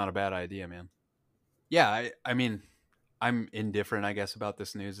that's not a bad idea, man. Yeah, I mean, I'm indifferent, I guess, about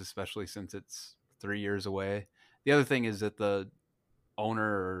this news, especially since it's 3 years away. The other thing is that the owner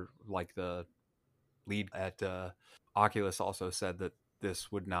or like the lead at Oculus also said that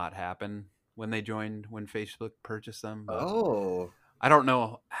this would not happen when Facebook purchased them. But Oh, I don't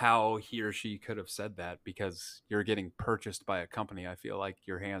know how he or she could have said that because you're getting purchased by a company. I feel like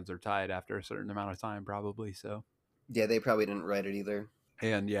your hands are tied after a certain amount of time, probably. So, yeah, they probably didn't write it either.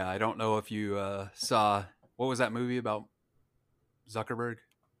 and yeah, I don't know if you saw what was that movie about Zuckerberg,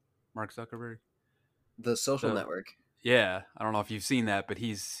 Mark Zuckerberg. The Social The Network. Yeah, I don't know if you've seen that, but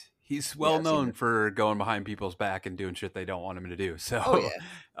he's Yeah, well I've seen known it. for going behind people's back and doing shit they don't want him to do. Oh So,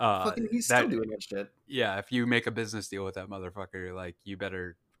 yeah, fucking, he's still that doing that shit. yeah, if you make a business deal with that motherfucker, like you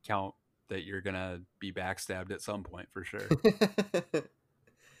better count that you're gonna be backstabbed at some point for sure.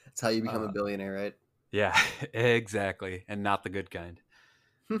 That's how you become a Uh, billionaire, right? yeah, exactly, and not the good kind.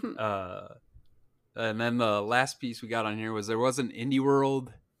 Uh, and then the last piece we got on here was there was an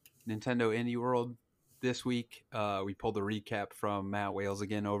Nintendo Indie World this week. We pulled a recap from Matt Wales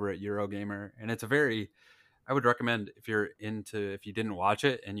again over at Eurogamer, and it's a very I would recommend if you didn't watch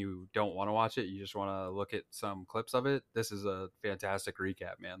it and you don't want to watch it, you just want to look at some clips of it. This is a fantastic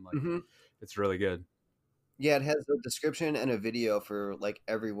recap, man. Like Hmm. it's really good. Yeah, it has a description and a video for like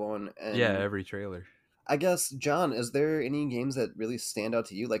everyone. Yeah, And every trailer I guess, John, is there any games that really stand out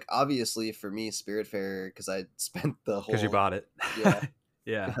to you? Like, obviously for me, Spiritfarer, because I spent the because you whole bought it. yeah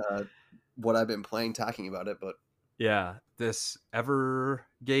Yeah, uh, what I've been playing talking about it. But yeah. This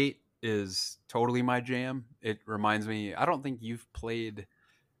Evergate is totally my jam. It reminds me. I don't think you've played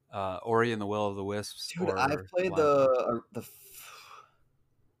Ori and the Will of the Wisps dude, I've or played Blind Forest.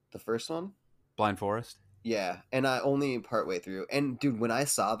 the first one. Blind Forest. Yeah, and I only partway through. And dude, when I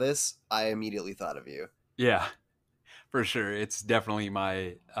saw this, I immediately thought of you. Yeah, for sure. It's definitely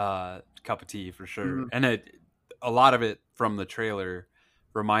my cup of tea for sure. Mhm. And a lot of it from the trailer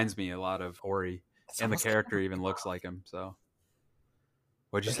reminds me a lot of Ori, It's and the almost kind of character even looks like him. So,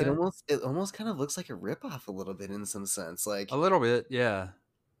 what'd you like it say? almost it almost kind of looks like a ripoff a little bit in some sense, A like little bit, yeah,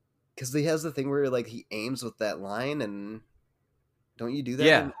 because he has the thing where like he aims with that line, and don't you do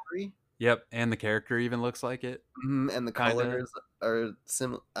that in yeah, Ori? yep. And the character even looks like it, Mhm, and the kind of. colors are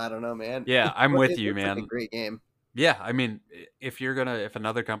similar. I don't know, man. Yeah, I'm But with it you, looks like a man. great game. Yeah, I mean, if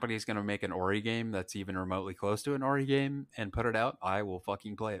another company is gonna make an Ori game that's even remotely close to an Ori game and put it out, I will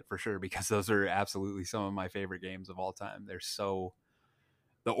fucking play it for sure because those are absolutely some of my favorite games of all time. They're so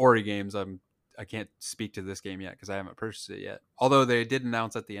the Ori games. I can't speak to this game yet because I haven't purchased it yet. Although they did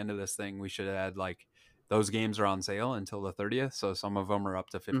announce at the end of this thing we should add like those games are on sale until the 30th, so some of them are up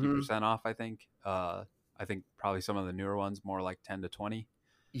to fifty Hmm. percent off. I think probably some of the newer ones more like 10 to 20.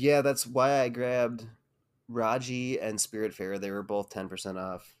 Yeah, that's why I grabbed Raji and Spiritfarer. They were both 10%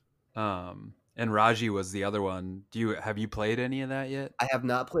 off. And Raji was the other one. Have you played any of that yet? I have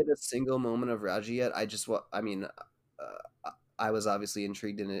not played a single moment of Raji yet. I mean, I was obviously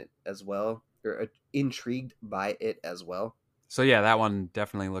intrigued in it as well, or intrigued by it as well. So yeah, that one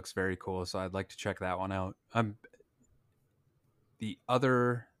definitely looks very cool. So I'd like to check that one out. The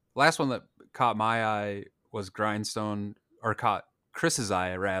other last one that caught my eye was Grindstone, or caught Chris's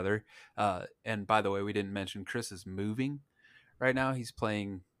eye rather. And by the way, we didn't mention Chris is moving right now. He's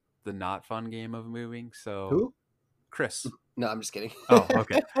playing the not fun game of moving. So Who? Chris. No, I'm just kidding. Oh,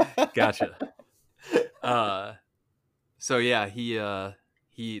 okay, gotcha. So yeah,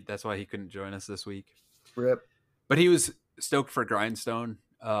 he that's why he couldn't join us this week. Rip. But he was stoked for Grindstone,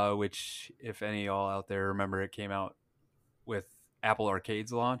 which, if any of y'all out there remember, it came out with Apple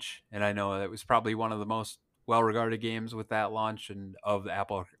Arcade's launch, and I know that was probably one of the most well-regarded games with that launch and of the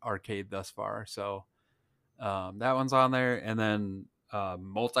Apple Arcade thus far. So that one's on there, and then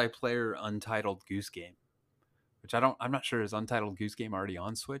multiplayer Untitled Goose Game, which I'm not sure, is Untitled Goose Game already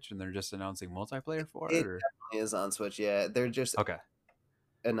on Switch, and they're just announcing multiplayer for it. It definitely is on Switch. Yeah, they're just Okay.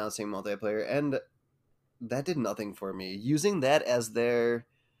 announcing multiplayer, and that did nothing for me. Using that as their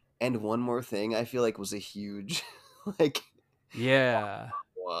and one more thing, I feel like was a huge like. Yeah.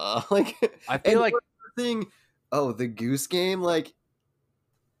 Wow. Like, I feel like thing. Oh, the Goose Game. Like,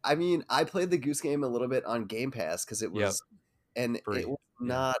 I mean, I played the Goose Game a little bit on Game Pass because it was, and free. it was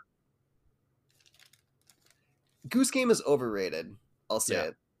not. Goose Game is overrated. I'll say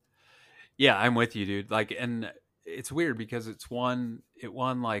it. Yeah, I'm with you, dude. Like, and it's weird because it won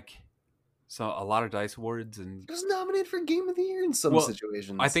like a lot of DICE awards, and It was nominated for Game of the Year in some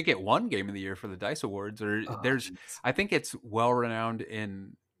situations. I think it won Game of the Year for the DICE awards. I think it's well renowned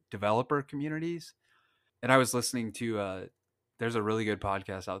in developer communities. And I was listening to there's a really good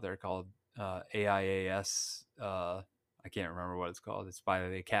podcast out there called AIAS. I can't remember what it's called. It's by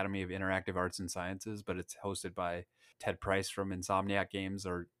the Academy of Interactive Arts and Sciences, but it's hosted by Ted Price from Insomniac Games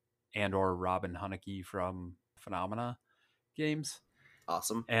or Robin Hunicke from Phenomena Games.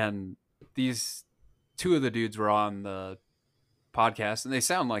 Awesome. And these two of the dudes were on the podcast, and they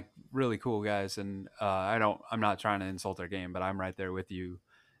sound like really cool guys. And I'm not trying to insult their game, but I'm right there with you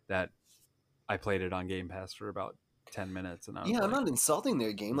that I played it on Game Pass for about 10 minutes. And I'm not insulting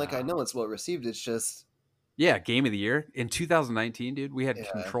their game. Like, I know it's well received. It's just. Yeah, Game of the Year in 2019, dude. We had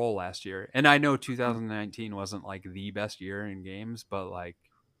Control last year, and I know 2019 wasn't like the best year in games, but like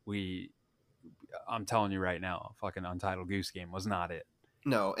I'm telling you right now, fucking Untitled Goose Game was not it.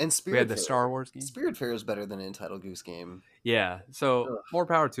 No, and we had the Star Wars game. Spiritfarer is better than Untitled Goose Game. Yeah, so more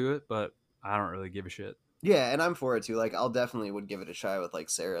power to it, but I don't really give a shit. Yeah, and I'm for it too. Like, I'll definitely would give it a try with like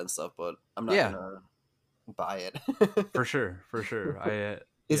Sarah and stuff, but I'm not gonna buy it. For sure.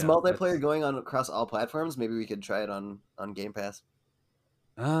 Is multiplayer going on across all platforms? Maybe we could try it on Game Pass.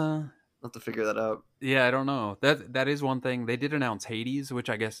 I'll have to figure that out. Yeah, I don't know. That is one thing. They did announce Hades, which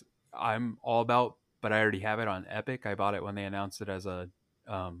I guess I'm all about, but I already have it on Epic. I bought it when they announced it as a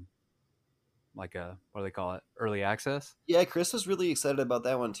like a, what do they call it, early access. Yeah, Chris was really excited about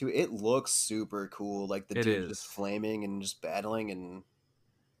that one too. It looks super cool. Like the dude just flaming and just battling, and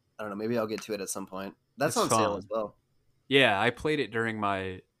I don't know, maybe I'll get to it at some point. That's on sale as well. Yeah, I played it during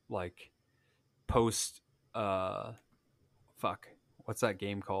my like post what's that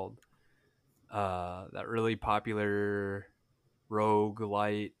game called? That really popular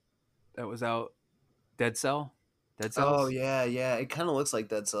roguelite that was out, Dead Cells. Oh yeah. It kind of looks like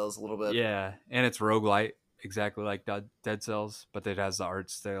Dead Cells a little bit. Yeah, and it's roguelite, exactly like Dead Cells, but it has the art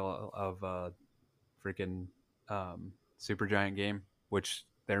style of freaking Supergiant game, which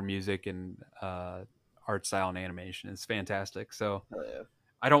their music and art style and animation is fantastic. So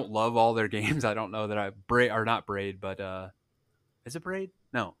I don't love all their games. I don't know that Braid, but is it Braid?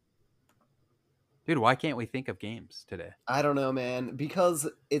 No. Dude, why can't we think of games today? I don't know, man. Because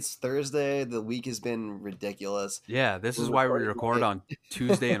it's Thursday. The week has been ridiculous. Yeah, this is why we record on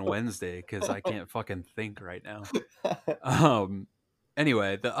Tuesday and Wednesday, because I can't fucking think right now.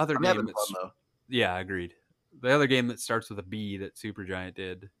 Anyway, the other game that's... Yeah, agreed. The other game that starts with a B that Supergiant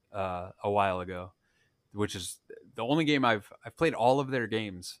did a while ago, which is the only game I've played all of their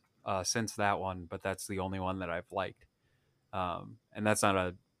games since that one, but that's the only one that I've liked. And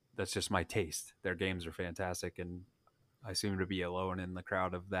that's just my taste. Their games are fantastic, and I seem to be alone in the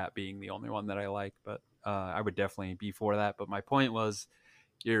crowd of that being the only one that I like. But I would definitely be for that. But my point was,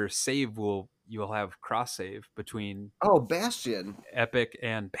 your save you'll have cross save between Bastion, Epic,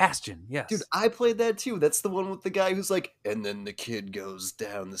 and Bastion. Yes, dude, I played that too. That's the one with the guy who's like, and then the kid goes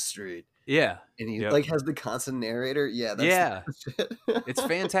down the street. Yeah, and he like has the constant narrator. Yeah, that's it's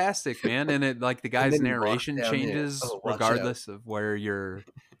fantastic, man. And it like the guy's narration changes regardless of where you're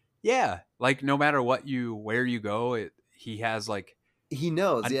Yeah, like no matter where you go, he has like He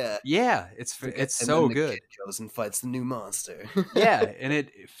knows, yeah. yeah, Like, it's and then so the kid good. goes and fights the new monster. Yeah, and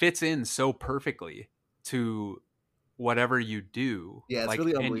it fits in so perfectly to whatever you do. Yeah, it's Like,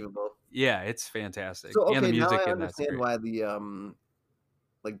 really and unbelievable. yeah, it's fantastic, So and the okay, now music I in that's understand great. why the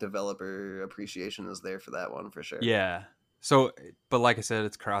like developer appreciation is there for that one for sure. Yeah. So, but like I said,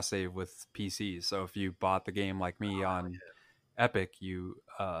 it's cross save with PCs. So if you bought the game like me on Epic, you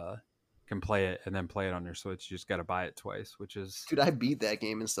can play it and then play it on your Switch. You just got to buy it twice, which is Dude, I beat that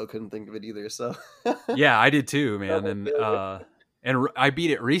game and still couldn't think of it either. So yeah, I did too, man. double failure. And I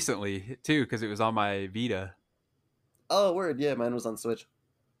beat it recently too because it was on my Vita. Oh, word, yeah, mine was on Switch.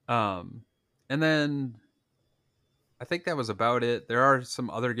 Um, and then I think that was about it. There are some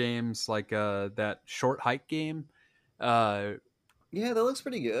other games like that short hike game. Uh, Yeah, that looks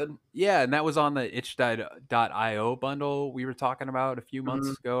pretty good. yeah, and that was on the itch.io bundle we were talking about a few Hmm.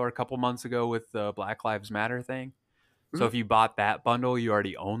 months ago or a couple months ago with the Black Lives Matter thing. So Hmm. if you bought that bundle, you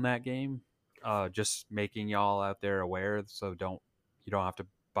already own that game. Just making y'all out there aware, so you don't have to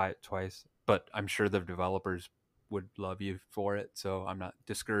buy it twice. But I'm sure the developers would love you for it, so I'm not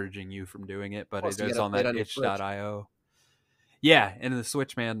discouraging you from doing it. But Plus, it you is gotta on play it that on your Switch. itch.io. Yeah, and the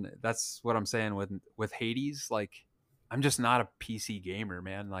Switch, man, that's what I'm saying with Hades. Like, I'm just not a PC gamer,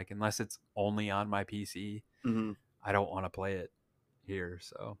 man. Like, unless it's only on my PC, Hmm. I don't want to play it here.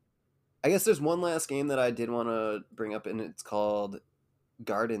 So, I guess there's one last game that I did want to bring up, and it's called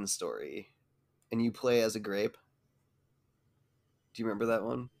Garden Story, and you play as a grape. Do you remember that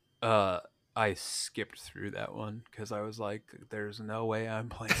one? uh, I skipped through that one because I was like, "There's no way I'm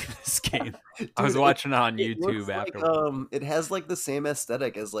playing this game." I was Dude, watching it on it looks YouTube like afterward. it has like the same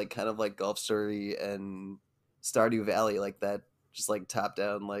aesthetic as like kind of like Golf Story and Stardew Valley, like that, just like top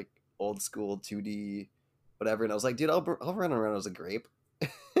down like old school 2D whatever. And I was like, dude, I'll run around as a grape,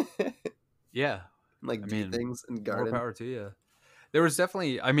 and, Yeah, like I do mean, things and more garden. power to you. There was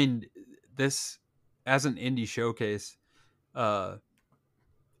definitely, I mean, this as an indie showcase. Uh,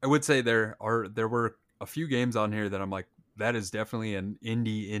 I would say there were a few games on here that I'm like, that is definitely an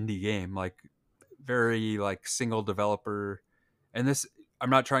indie game, like very like single developer. And this, I'm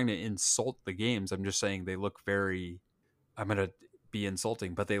not trying to insult the games. I'm just saying they look very. I'm gonna be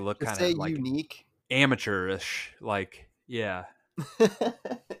insulting, but they look Just kind say of like unique. amateurish. Like yeah,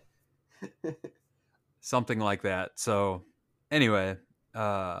 something like that. So anyway,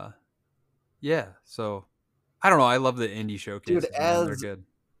 uh, yeah. So I don't know. I love the indie Dude, showcases, man. They're good.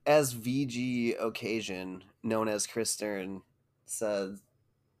 as VG Occasion, known as Chris Stern, says,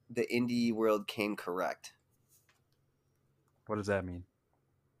 the indie world came correct. What does that mean?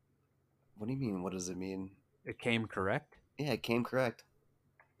 What do you mean? What does it mean? It came correct. Yeah, it came correct.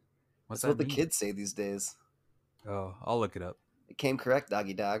 What's That's what that the mean? kids say these days. Oh, I'll look it up. It came correct,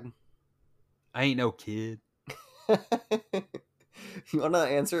 doggy dog. I ain't no kid. You want to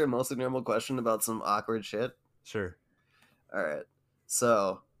answer a mostly normal question about some awkward shit? Sure. All right.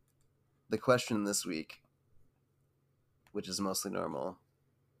 So, the question this week, which is mostly normal,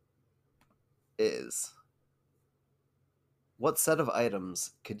 is what set of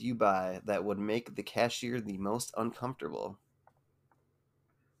items could you buy that would make the cashier the most uncomfortable?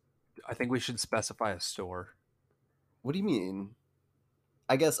 I think we should specify a store. What do you mean?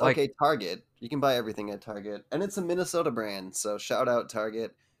 I guess, Like, okay, Target. You can buy everything at Target. And it's a Minnesota brand, so shout out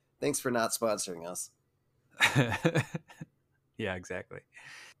Target. Thanks for not sponsoring us. yeah, exactly.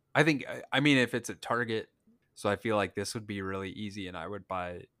 I think, I mean, if it's a Target, so I feel like this would be really easy, and I would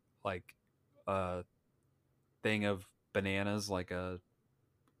buy like a thing of bananas,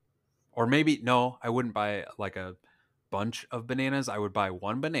 or maybe, no, I wouldn't buy like a bunch of bananas. I would buy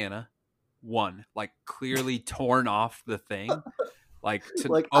one banana, one, like clearly torn off the thing. Like,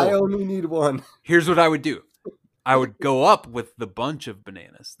 I oh, only need one. here's what I would do. I would go up with the bunch of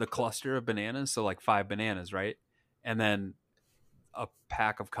bananas, the cluster of bananas, so like 5 bananas, right? And then a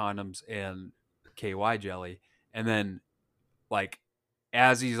pack of condoms and KY jelly. And then like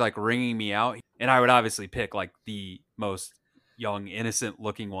as he's like ringing me out, and I would obviously pick like the most young innocent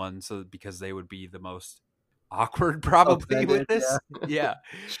looking one, so because they would be the most awkward probably with Offended, this. yeah. Yeah.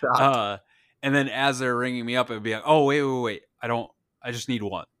 Shocked. And then as they're ringing me up, it would be like, "Oh, wait. I just need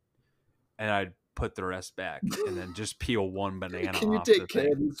one." And I'd put the rest back and then just peel one banana Can you off the take thing.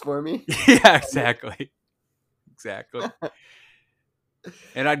 candies for me? Yeah, exactly. Exactly.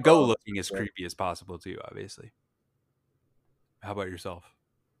 And I'd go Oh, looking as yeah. creepy as possible too, obviously. How about yourself?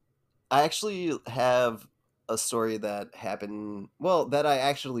 I actually have a story that happened, well, that I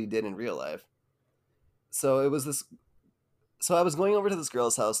actually did in real life. So it was this. So I was going over to this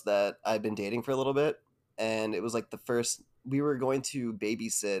girl's house that I'd been dating for a little bit, and it was like the first we were going to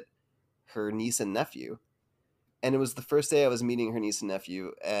babysit her niece and nephew. And it was the first day I was meeting her niece and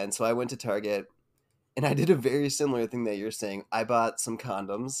nephew. And so I went to Target and I did a very similar thing that you're saying. I bought some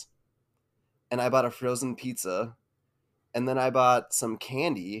condoms and I bought a frozen pizza and then I bought some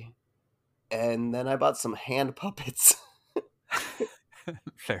candy and then I bought some hand puppets.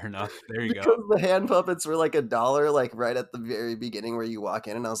 Fair enough. There you Because go. the hand puppets were like $1, like right at the very beginning where you walk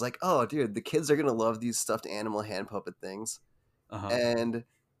in. And I was like, oh, dude, the kids are going to love these stuffed animal hand puppet things. Uh-huh. And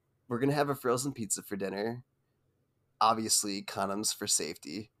we're going to have a frozen pizza for dinner. Obviously, condoms for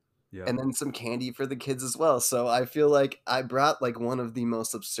safety. Yeah. And then some candy for the kids as well. So I feel like I brought like one of the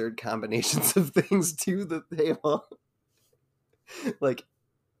most absurd combinations of things to the table. Like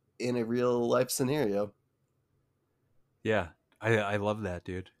in a real life scenario. Yeah. I love that,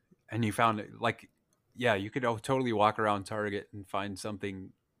 dude. And you found it like, yeah, you could totally walk around Target and find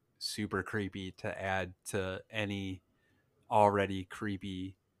something super creepy to add to any already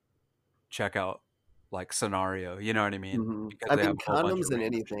creepy checkout like scenario. You know what I mean? Mm-hmm. Because I they mean, have a whole bunch condoms of and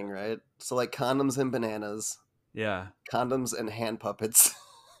random anything, shit. right? So like condoms and bananas, Yeah. condoms and hand puppets.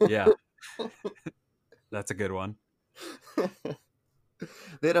 Yeah. That's a good one.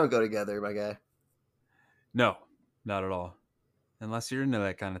 They don't go together, my guy. No, not at all. Unless you're into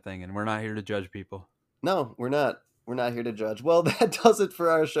that kind of thing, and we're not here to judge people. No, we're not. We're not here to judge. Well, that does it for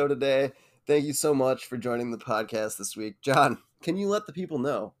our show today. Thank you so much for joining the podcast this week. John, can you let the people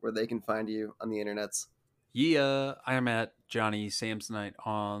know where they can find you on the internets? Yeah, I am at Johnny Samsonite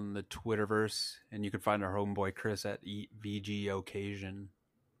on the Twitterverse, and you can find our homeboy Chris at VG Occasion.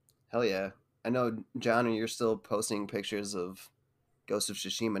 Hell yeah. I know, John, you're still posting pictures of Ghost of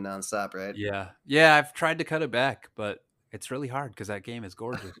Tsushima nonstop, right? Yeah, I've tried to cut it back, but it's really hard because that game is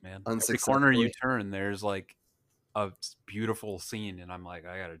gorgeous, man. Every corner you Unsuccessfully. turn, there's like a beautiful scene, and I'm like,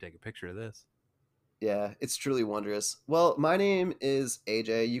 I gotta take a picture of this. Yeah, it's truly wondrous. Well, my name is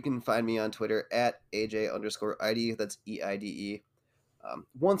AJ. You can find me on Twitter at AJ_ID. That's EIDE.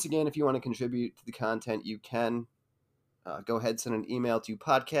 Once again, if you want to contribute to the content, you can. Go ahead, send an email to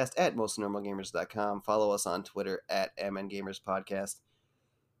podcast@mostlynormalgamers.com. Follow us on Twitter at MNGamersPodcast.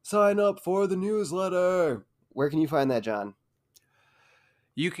 Sign up for the newsletter. Where can you find that, John?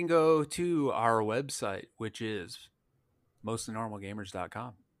 You can go to our website, which is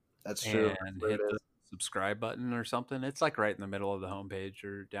mostlynormalgamers.com. That's true. And Where hit it the is. subscribe button or something. It's like right in the middle of the homepage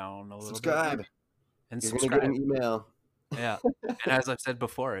or down a little Subscribe. bit. And You're going to get subscribe. an email. Yeah. And as I've said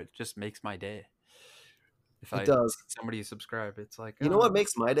before, it just makes my day. If It does. see somebody subscribe, it's like, You know what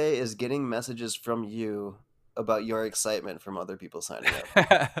makes my day is getting messages from you about your excitement from other people signing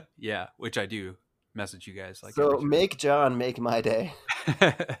up. Yeah, which I do message you guys like So every make John make my day.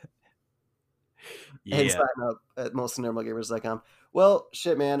 Yeah. And sign up at mostlynormalgamers.com. Well,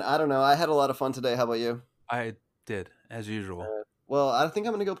 shit, man. I don't know. I had a lot of fun today. How about you? I did, as usual. Well, I think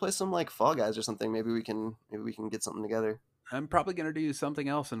I'm gonna go play some like Fall Guys or something. Maybe we can get something together. I'm probably gonna do something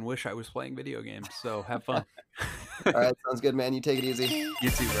else and wish I was playing video games. So have fun. All right, sounds good, man. You take it easy. You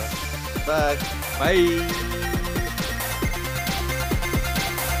too, bro. Bye. Bye.